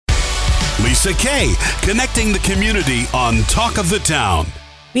Lisa Kay, connecting the community on Talk of the Town.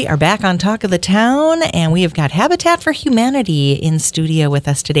 We are back on Talk of the Town, and we have got Habitat for Humanity in studio with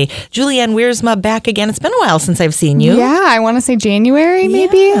us today. Juliann Wiersma back again. It's been a while since I've seen you. Yeah, I want to say January,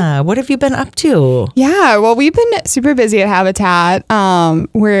 maybe. Yeah. What have you been up to? Yeah, well, we've been super busy at Habitat.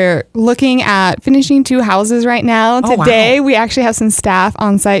 We're looking at finishing 2 houses right now. Today, we actually have some staff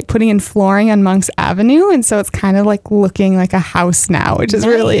on site putting in flooring on Monks Avenue, and so it's kind of like looking like a house now, which is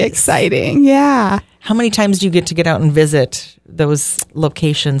really exciting. Yeah. How many times do you get out and visit those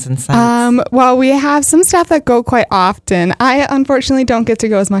locations and sites? Well, we have some staff that go quite often. I unfortunately don't get to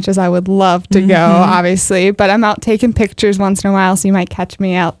go as much as I would love to go, obviously, but I'm out taking pictures once in a while, so you might catch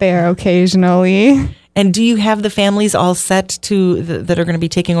me out there occasionally. And do you have the families all set that are going to be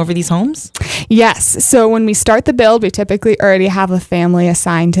taking over these homes? Yes. So when we start the build, we typically already have a family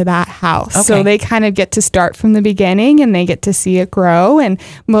assigned to that house. Okay. So they kind of get to start from the beginning and they get to see it grow. And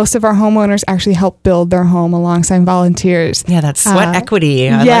most of our homeowners actually help build their home alongside volunteers. Yeah, that's sweat equity.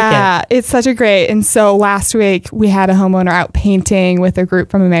 I like it. It's such a great. And so last week we had a homeowner out painting with a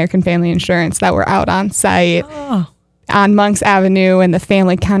group from American Family Insurance that were out on site. On Monks Avenue, and the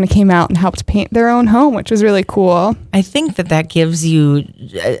family kind of came out and helped paint their own home, which was really cool. I think that gives you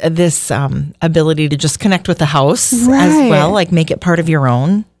this ability to just connect with the house as well, like make it part of your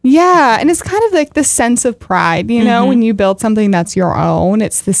own. Yeah, and it's kind of like the sense of pride, you know, when you build something that's your own,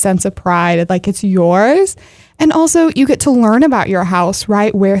 it's the sense of pride, like it's yours. And also you get to learn about your house,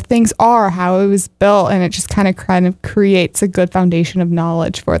 right? Where things are, how it was built, and it just kind of creates a good foundation of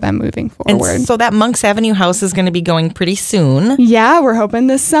knowledge for them moving forward. And so that Monks Avenue house is going to be going pretty soon. Yeah, we're hoping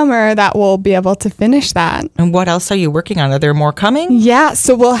this summer that we'll be able to finish that. And what else are you working on? Are there more coming? Yeah,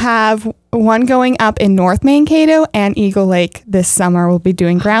 so we'll have one going up in North Mankato and Eagle Lake this summer. We'll be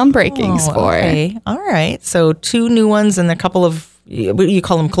doing groundbreakings for it. All right. So 2 new ones and a couple of, what do you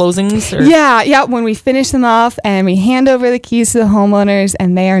call them, closings? Or? Yeah. When we finish them off and we hand over the keys to the homeowners,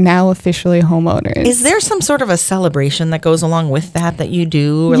 and they are now officially homeowners. Is there some sort of a celebration that goes along with that you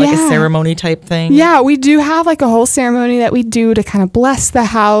do, or like a ceremony type thing? Yeah, we do have like a whole ceremony that we do to kind of bless the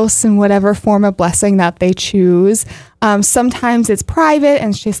house in whatever form of blessing that they choose. Sometimes it's private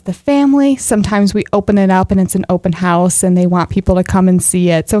and it's just the family. Sometimes we open it up and it's an open house and they want people to come and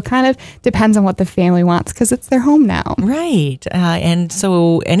see it. So it kind of depends on what the family wants because it's their home now. Right. And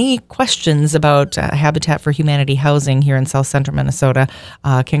so any questions about Habitat for Humanity housing here in South Central Minnesota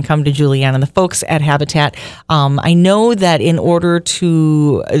can come to Juliann and the folks at Habitat. I know that in order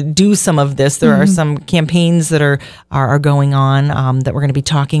to do some of this, there are some campaigns that are going on that we're going to be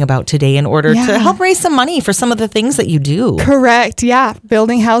talking about today in order to help raise some money for some of the things that you do. Correct. Yeah.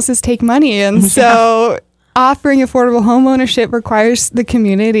 Building houses take money. And so offering affordable home ownership requires the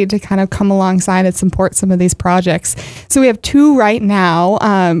community to kind of come alongside and support some of these projects. So we have 2 right now.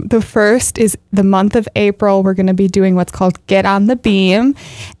 The first is the month of April. We're going to be doing what's called Get on the Beam.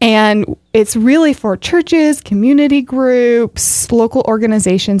 And it's really for churches, community groups, local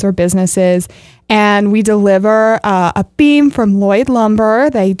organizations or businesses. And we deliver a beam from Lloyd Lumber.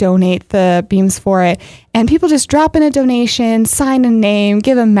 They donate the beams for it. And people just drop in a donation, sign a name,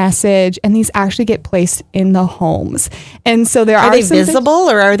 give a message, and these actually get placed in the homes. And so there are they visible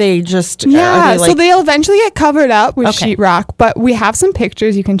or are they just... Yeah, so they'll eventually get covered up with sheetrock. But we have some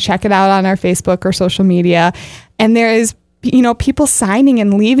pictures. You can check it out on our Facebook or social media. And there is... people signing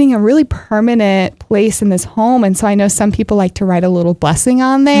and leaving a really permanent place in this home. And so I know some people like to write a little blessing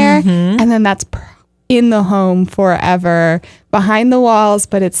on there. And then that's in the home forever, behind the walls,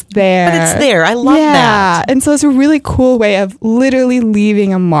 but it's there. But it's there. I love that. And so it's a really cool way of literally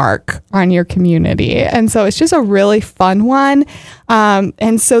leaving a mark on your community. And so it's just a really fun one.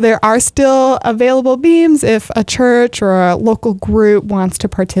 And so there are still available beams if a church or a local group wants to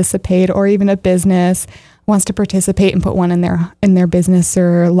participate, or even a business wants to participate and put one in their business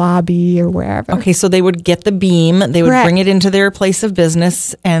or lobby or wherever. Okay, so they would get the beam, they would bring it into their place of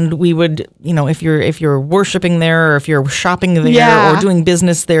business, and we would, if you're worshiping there or if you're shopping there or doing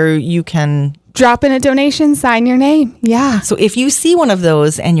business there, you can drop in a donation, sign your name. Yeah. So if you see one of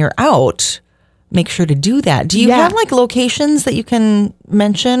those and you're out, make sure to do that. Do you have like locations that you can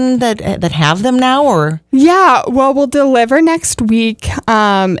mention that have them now, or? Yeah, well, we'll deliver next week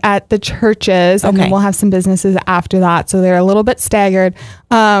at the churches, and then we'll have some businesses after that. So they're a little bit staggered,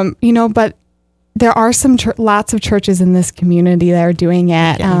 but there are lots of churches in this community that are doing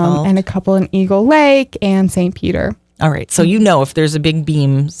it, and a couple in Eagle Lake and St. Peter. All right. So if there's a big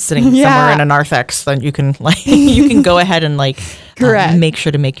beam sitting somewhere in a narthex, then you can you can go ahead and make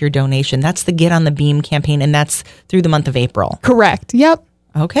sure to make your donation. That's the Get on the Beam campaign, and that's through the month of April. Correct. Yep.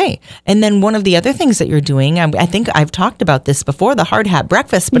 Okay. And then one of the other things that you're doing, I think I've talked about this before, the hard hat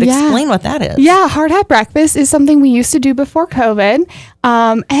breakfast, but explain what that is. Yeah, hard hat breakfast is something we used to do before COVID.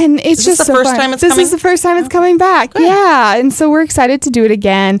 And it's just so fun. This is the first time it's coming back. Good. Yeah. And so we're excited to do it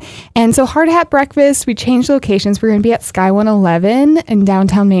again. And so hard hat breakfast, we changed locations. We're going to be at Sky 111 in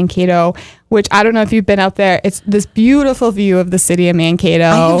downtown Mankato, which I don't know if you've been out there. It's this beautiful view of the city of Mankato.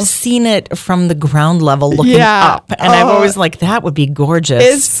 I have seen it from the ground level looking up. And I'm always like, that would be gorgeous.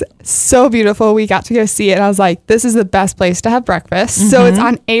 It's so beautiful. We got to go see it. And I was like, this is the best place to have breakfast. Mm-hmm. So it's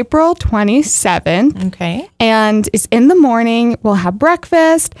on April 27th. Okay. And it's in the morning. We'll have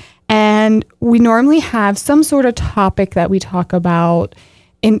breakfast. And we normally have some sort of topic that we talk about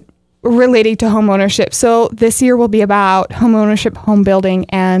in relating to home ownership. So this year will be about home ownership, home building,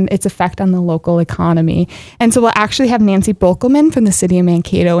 and its effect on the local economy. And so we'll actually have Nancy Bolkelman from the city of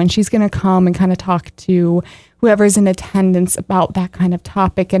Mankato, and she's going to come and kind of talk to whoever's in attendance about that kind of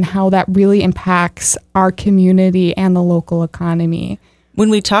topic and how that really impacts our community and the local economy. When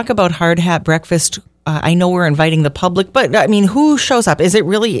we talk about hard hat breakfast, I know we're inviting the public, but I mean, who shows up? Is it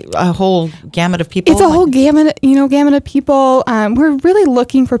really a whole gamut of people? It's a whole gamut of people. We're really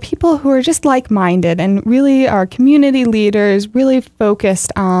looking for people who are just like-minded and really are community leaders, really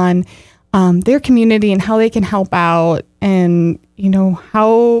focused on their community and how they can help out, and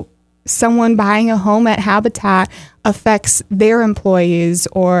how someone buying a home at Habitat affects their employees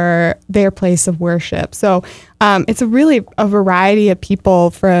or their place of worship. So it's a variety of people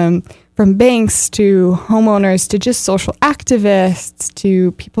from banks to homeowners to just social activists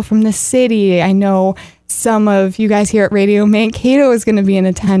to people from the city. I know some of you guys here at Radio Mankato is going to be in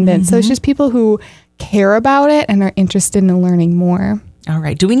attendance. Mm-hmm. So it's just people who care about it and are interested in learning more. All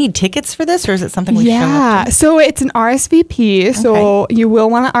right. Do we need tickets for this, or is it something we show up to? Yeah. So it's an RSVP. Okay. So you will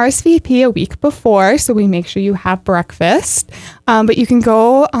want to RSVP a week before. So we make sure you have breakfast. But you can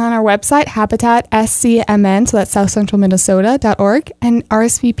go on our website, Habitat SCMN, so that's southcentralminnesota.org, and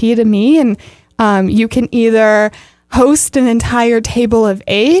RSVP to me. And you can either host an entire table of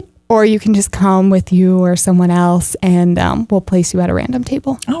 8, or you can just come with you or someone else, and we'll place you at a random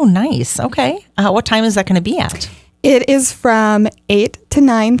table. Oh, nice. Okay. What time is that going to be at? It is from 8 to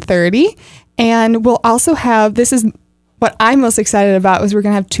 9:30, and we'll also have, this is what I'm most excited about, is we're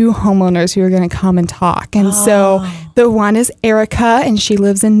going to have 2 homeowners who are going to come and talk. And so the one is Erica, and she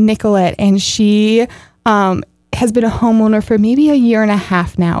lives in Nicollet, and she has been a homeowner for maybe a year and a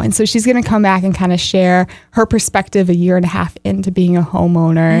half now. And so she's going to come back and kind of share her perspective a year and a half into being a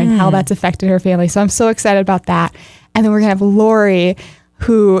homeowner and how that's affected her family. So I'm so excited about that. And then we're going to have Lori,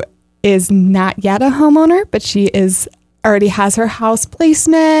 who is not yet a homeowner, but she already has her house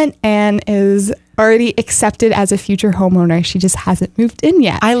placement and is already accepted as a future homeowner. She just hasn't moved in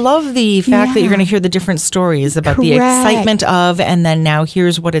yet. I love the fact that you're going to hear the different stories about the excitement of, and then now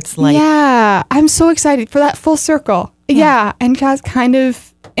here's what it's like. Yeah, I'm so excited for that full circle. Yeah, and just kind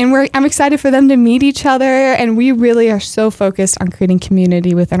of, I'm excited for them to meet each other, and we really are so focused on creating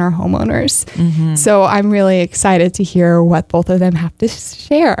community within our homeowners. Mm-hmm. So I'm really excited to hear what both of them have to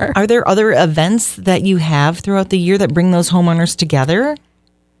share. Are there other events that you have throughout the year that bring those homeowners together?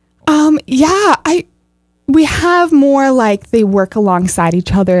 We have more like they work alongside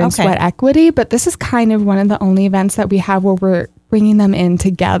each other in sweat equity, but this is kind of one of the only events that we have where we're bringing them in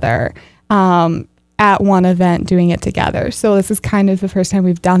together. At one event, doing it together. So this is kind of the first time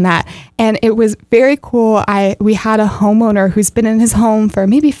we've done that. And it was very cool. We had a homeowner who's been in his home for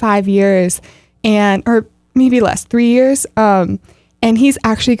maybe 5 years or maybe less, 3 years. And he's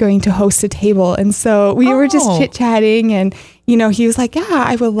actually going to host a table. And so we were just chit-chatting, and, he was like, yeah,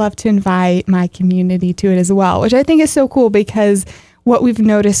 I would love to invite my community to it as well, which I think is so cool, because what we've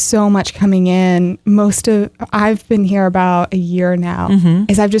noticed so much coming in, I've been here about a year now,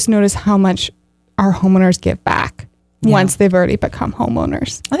 is I've just noticed how much our homeowners give back once they've already become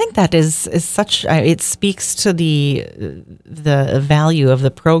homeowners. I think that is such, it speaks to the value of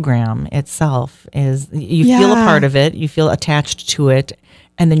the program itself. Is you feel a part of it, you feel attached to it,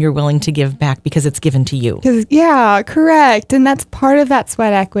 and then you're willing to give back because it's given to you. Yeah, correct. And that's part of that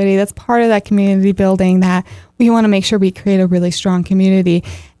sweat equity. That's part of that community building, that we want to make sure we create a really strong community.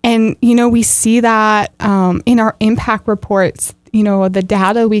 And, we see that in our impact reports. The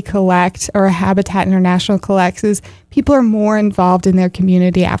data we collect, or Habitat International collects, is people are more involved in their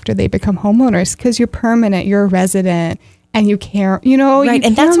community after they become homeowners, because you're permanent, you're a resident, and you care, right,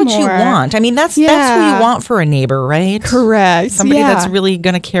 and that's what you want. I mean, that's who you want for a neighbor, right? Correct. Somebody that's really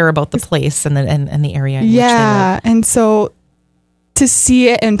going to care about the place and the area in which they live. And so to see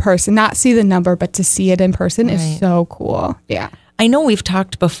it in person, not see the number, but to see it in person is so cool. Yeah. I know we've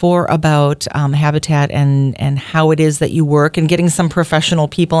talked before about Habitat and how it is that you work and getting some professional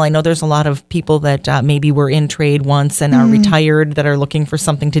people. I know there's a lot of people that maybe were in trade once and are retired that are looking for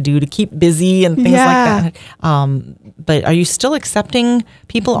something to do to keep busy and things like that. But are you still accepting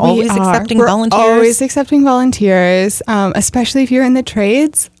people? Always accepting volunteers? Always accepting volunteers, especially if you're in the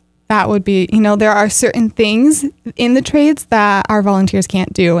trades. That would be, there are certain things in the trades that our volunteers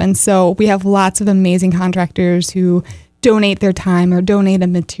can't do. And so we have lots of amazing contractors who donate their time or donate a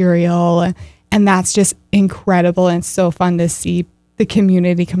material. And that's just incredible. And it's so fun to see the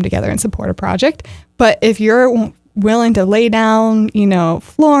community come together and support a project. But if you're willing to lay down,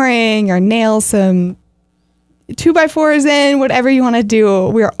 flooring or nail some 2x4s in, whatever you want to do,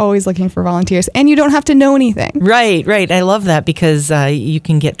 we're always looking for volunteers. And you don't have to know anything. Right. I love that because you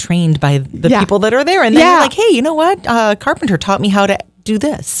can get trained by the people that are there. And then you're like, hey, you know what? Carpenter taught me how to do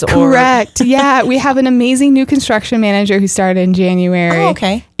this. Correct. Yeah. We have an amazing new construction manager who started in January. Oh,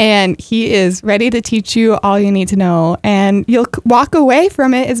 okay. And he is ready to teach you all you need to know. And you'll walk away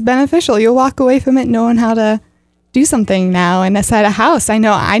from it. It's beneficial. You'll walk away from it knowing how to do something now inside a house. I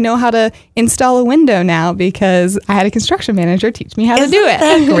know how to install a window now because I had a construction manager teach me how to do it.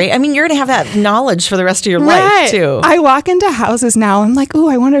 Isn't that great? I mean, you're going to have that knowledge for the rest of your life, too. I walk into houses now. I'm like, oh,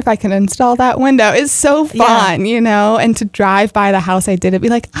 I wonder if I can install that window. It's so fun, and to drive by the house I did it, be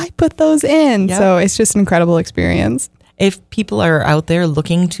like, I put those in. Yep. So it's just an incredible experience. If people are out there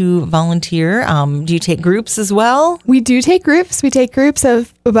looking to volunteer, do you take groups as well? We do take groups. We take groups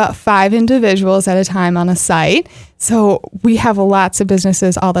of about 5 individuals at a time on a site. So we have lots of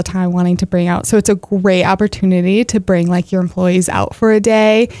businesses all the time wanting to bring out. So it's a great opportunity to bring your employees out for a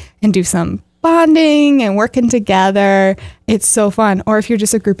day and do some bonding and working together. It's so fun. Or if you're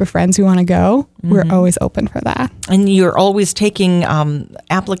just a group of friends who want to go, we're always open for that. And you're always taking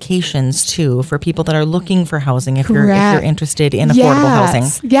applications too for people that are looking for housing if you're interested in affordable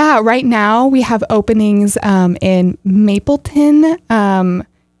housing. Yeah, right now we have openings in Mapleton,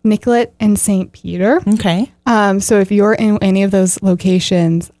 Nicollet, and St. Peter. Okay. So if you're in any of those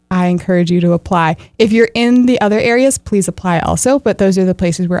locations, I encourage you to apply. If you're in the other areas, please apply also, but those are the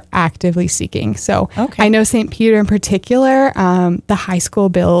places we're actively seeking. So I know St. Peter in particular, the high school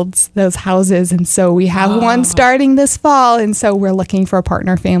builds those houses, and so we have one starting this fall, and so we're looking for a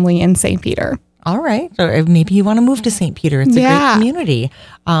partner family in St. Peter. All right. Or maybe you want to move to St. Peter. It's a great community.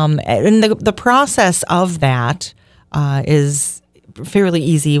 And the process of that is fairly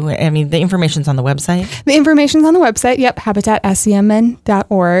easy. I mean, the information's on the website. The information's on the website. Yep,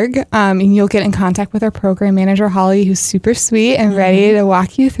 habitatscmn.org. And you'll get in contact with our program manager, Holly, who's super sweet and ready to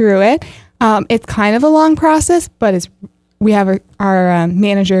walk you through it. It's kind of a long process, but we have our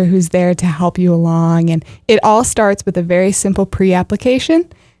manager who's there to help you along. And it all starts with a very simple pre-application,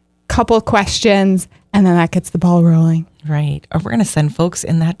 couple questions, and then that gets the ball rolling. Right. Or we're going to send folks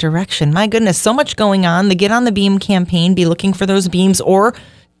in that direction. My goodness, so much going on. The Get on the Beam campaign, be looking for those beams, or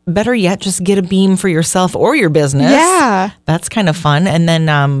better yet, just get a beam for yourself or your business. Yeah. That's kind of fun. And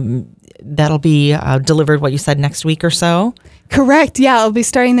then that'll be delivered, what you said, next week or so? Correct. Yeah, it'll be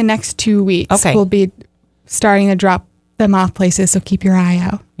starting the next 2 weeks. Okay. We'll be starting to drop them off places, so keep your eye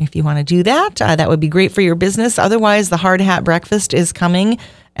out. If you want to do that, that would be great for your business. Otherwise, the Hard Hat Breakfast is coming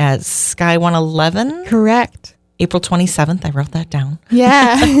at Sky 111. Correct. April 27th. I wrote that down.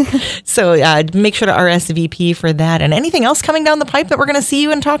 Yeah. So make sure to RSVP for that. And anything else coming down the pipe that we're going to see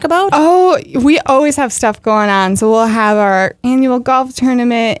you and talk about? Oh, we always have stuff going on. So we'll have our annual golf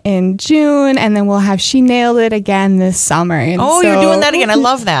tournament in June, and then we'll have She Nailed It again this summer. And you're doing that again. I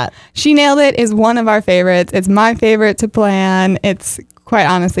love that. She Nailed It is one of our favorites. It's my favorite to plan. It's quite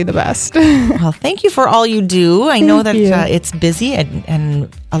honestly the best. Well, thank you for all you do. I know that it's busy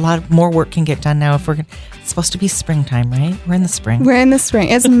and a lot more work can get done now. It's supposed to be springtime, right? We're in the spring.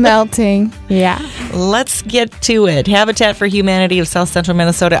 It's melting. Yeah. Let's get to it. Habitat for Humanity of South Central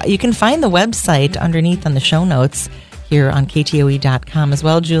Minnesota. You can find the website underneath on the show notes here on KTOE.com as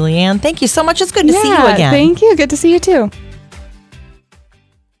well. Juliann, thank you so much. It's good to see you again. Thank you. Good to see you too.